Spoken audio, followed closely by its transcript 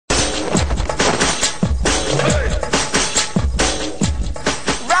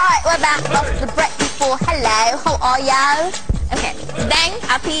back off the break before. Hello, how are y'all? Okay, දැන්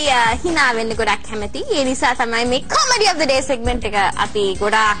අපි hina වෙන්න ගොඩක් කැමති. ඒ නිසා තමයි මේ comedy of the day segment එක අපි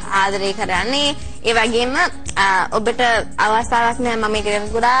ගොඩාක් ආදරය කරන්නේ. ඒ වගේම ඔබට අවස්ථාවක් නෑ මම මේක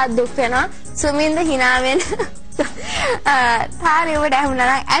ගොඩාක් දුක් වෙනවා. සුමින්ද hina වෙන්න තාරේ ඔබට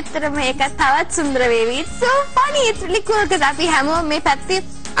ඇහුණා නම් ඇත්තටම ඒක තවත් සුන්දර වේවි. It's so funny. It's really cool because අපි හැමෝම මේ පැත්තේ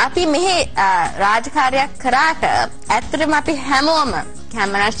අපි මෙහි රාජකාරියක් කරාට ඇත්තටම අපි හැමෝම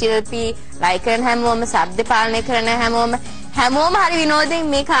කැමරා ශිල්පී ලයික් කරන හැමෝම ශබ්ද පාලනය කරන හැමෝම හරි විනෝදයෙන්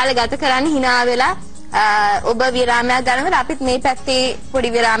මේ කාලේ ගත කරන්න hina වෙලා ඔබ විරාමයක් ගන්නකොට අපිත් මේ පැත්තේ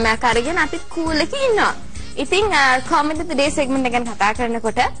පොඩි විරාමයක් අරගෙන අපිත් කූල් එකේ ඉන්නවා. ඉතින් comedy of the day segment එක ගැන කතා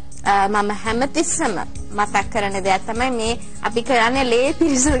කරනකොට මම හැමතිස්සම මතක් කරන දෙයක් තමයි මේ අපි කරන්නේ ලේ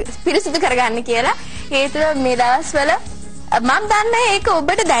පිරිසිදු කරගන්න කියලා. හේතුව මේ දවස්වල මම දන්නේ ඒක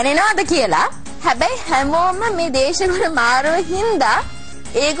ඔබට දැනෙනවද කියලා. හැබැයි හැමෝම මේ දේශගුණ මාරුව හින්දා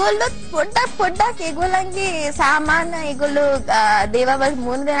ඒගොල්ලොත් පොඩ්ඩක් ඒගොල්ලන්ගේ සාමාන්‍ය ඒගොල්ලෝ දේවල්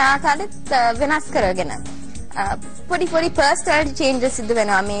මුණ දෙන ආකාරෙත් වෙනස් කරගෙන පොඩි personality changes සිදු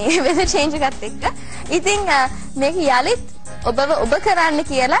වෙනවා මේ weather change එකත් එක්ක. ඉතින් මේක යලිත් ඔබ කරන්න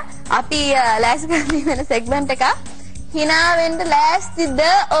කියලා අපි ලෑස්ති කරගෙන වෙන segment එකක්. hina වෙන්න ලෑස්තිද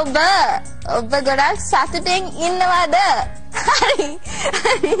ඔබ ගොඩක් සතුටින් ඉන්නවද? හරි.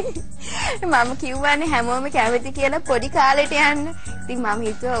 මම කිව්වනේ හැමෝම කැමති කියලා පොඩි කාලෙට යන්න. ඉතින් මම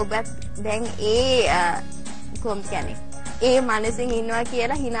හිතුවා ඔබත් දැන් කොහොමද කියන්නේ? ඒ මනසින් ඉන්නවා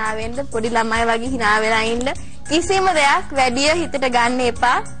කියලා hina වෙන්න පොඩි ළමයි වගේ hina වෙලා ඉන්න. කිසිම දෙයක් වැඩි හිතට ගන්න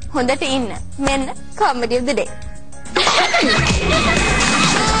එපා. හොඳට ඉන්න. මෙන්න comedy of the day.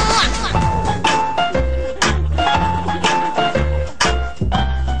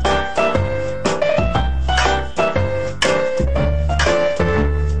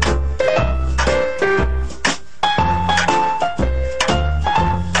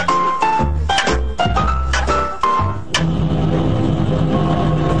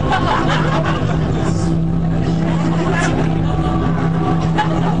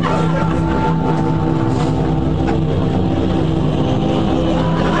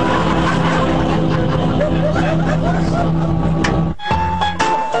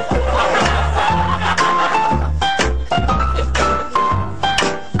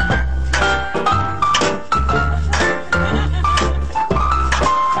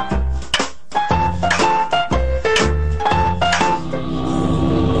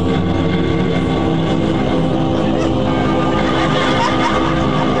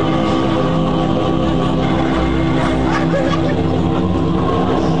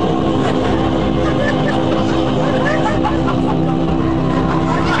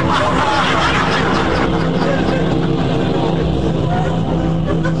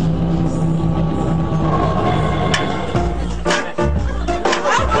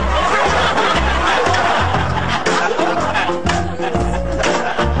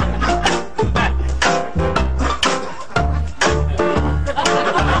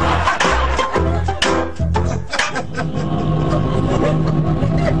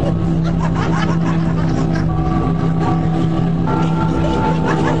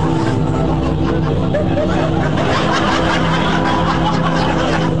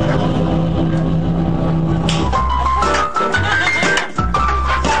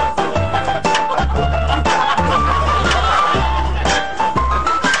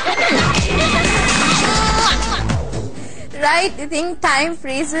 ඉතින් time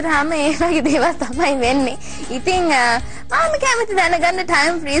freeze වුනහම ඒ වගේ දේවල් තමයි වෙන්නේ. ඉතින් මම කැමති දැනගන්න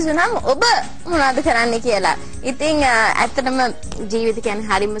time freeze වුනහම ඔබ මොනවද කරන්නේ කියලා. ඉතින් ඇත්තටම ජීවිත කියන්නේ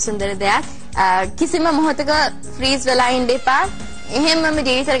හරිම සුන්දර දෙයක්. කිසිම මොහොතක freeze වෙලා ඉන්න එපා. එහෙමම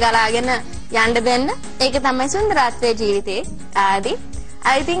ජීවිතේ ගලාගෙන යන්න දෙන්න. ඒක තමයි සුන්දරත්වයේ ජීවිතේ ආදී.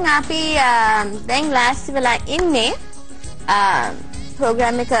 I think අපි දැන් last වෙලා ඉන්නේ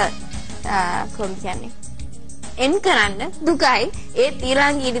program එක කොහොමද කියන්නේ? එන් කරන්න දුකයි ඒත්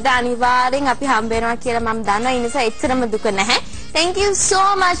ඊළඟ ඉරිදා අනිවාර්යෙන් අපි හම්බ වෙනවා කියලා මම දන්නා. ඒ නිසා එච්චරම දුක නැහැ. Thank you so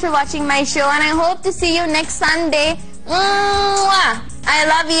much for watching my show and I hope to see you next Sunday. I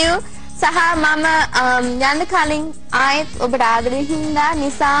love you. සහ මම යන්න කලින් ආයෙත් ඔබට ආදරේ හින්දා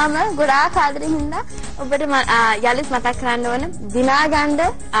නිසාම ගොඩාක් ආදරේ හින්දා ඔබට යලිත් මතක් කරන්න ඕන දිනා ගන්න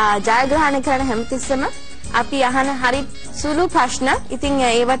ජයග්‍රහණය කරන හැමතිස්සම අපි අහන හරි සුළු ප්‍රශ්න. ඉතින්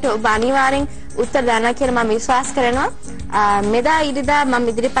ඒවට ඔබ අනිවාර්යෙන් උත්තර දානවා කියලා මම විශ්වාස කරනවා. මෙදා ඉරිදා මම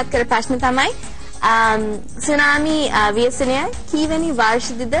ඉදිරිපත් කළ ප්‍රශ්න තමයි සුනාමි ව්‍යසනය කීවැනි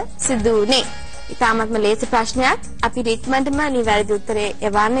වර්ෂයේද සිදු වුනේ? ඉතාමත්ම ලේසි ප්‍රශ්නයක්. අපිට ඉක්මනටම නිවැරදි උත්තරේ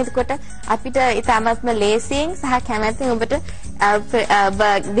එවන්න. එතකොට අපිට ඉතාමත්ම ලේසියෙන් සහ කැමැත්තෙන් ඔබට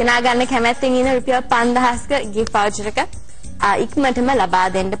දිනා ගන්න කැමැත්තෙන් ඉන්න රුපියල් 5000ක gift voucher එක ඉක්මනටම ලබා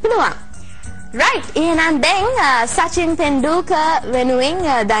දෙන්න පුළුවන්. right එහෙනම් දැන් සචින් තෙන්ඩුල්කර් වෙනුවෙන්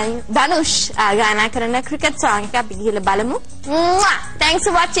ධනුෂ් ගායනා කරන cricket song එක අපි ගිහලා බලමු. Thanks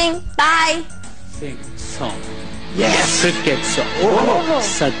for watching. Bye. Sing song. Yes. Cricket song. Oh.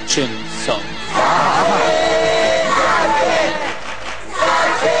 Sachin song.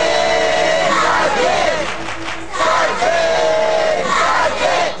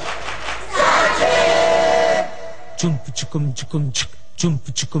 Jump chukum chukum chuk, jump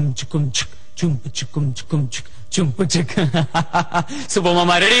chukum chukum chuk, jump chukum chukum chuk, jump chuk. Super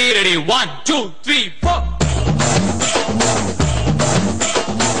Mama ready, 1, 2, 3, 4.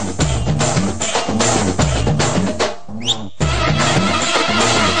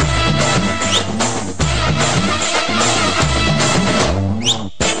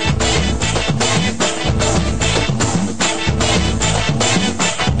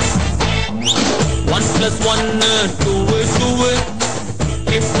 One plus one, two it.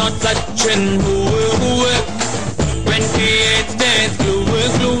 If not Sachin, who it? 28 days, glue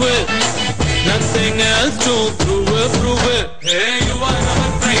it. Nothing else to prove it. Hey, you are our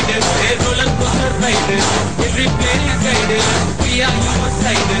brightest. Hey, roller coaster riders. Every play is guided. We are your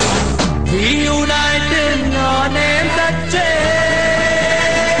side. We united, our name Sachin.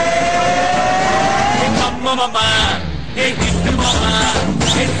 Hey, mama. Hey, hit mama.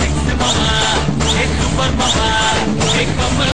 Hey, six mama. Hey, super mama. Hey, Kamal